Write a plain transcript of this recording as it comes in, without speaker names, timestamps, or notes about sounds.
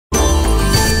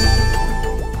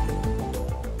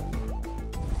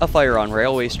A fire on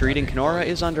Railway Street in Kenora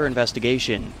is under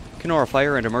investigation. Kenora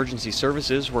Fire and Emergency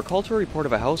Services were called to a report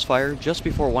of a house fire just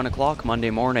before 1 o'clock Monday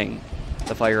morning.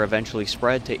 The fire eventually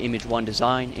spread to Image 1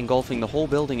 design, engulfing the whole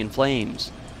building in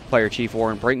flames. Fire Chief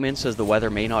Warren Brinkman says the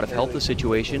weather may not have helped the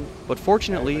situation, but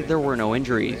fortunately there were no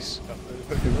injuries.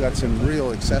 We've got some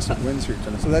real excessive winds here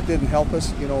tonight, so that didn't help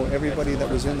us. You know, everybody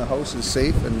that was in the house is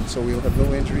safe, and so we'll have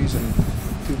no injuries and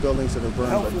 2 buildings that are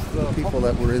burned. But the people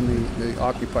that were in the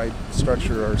occupied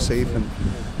structure are safe and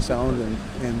sound,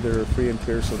 and they're free and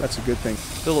clear, so that's a good thing.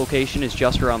 The location is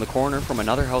just around the corner from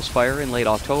another house fire in late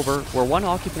October, where 1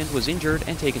 occupant was injured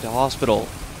and taken to hospital.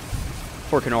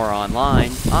 For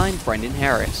Kenoraonline, I'm Brendan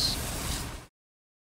Harris.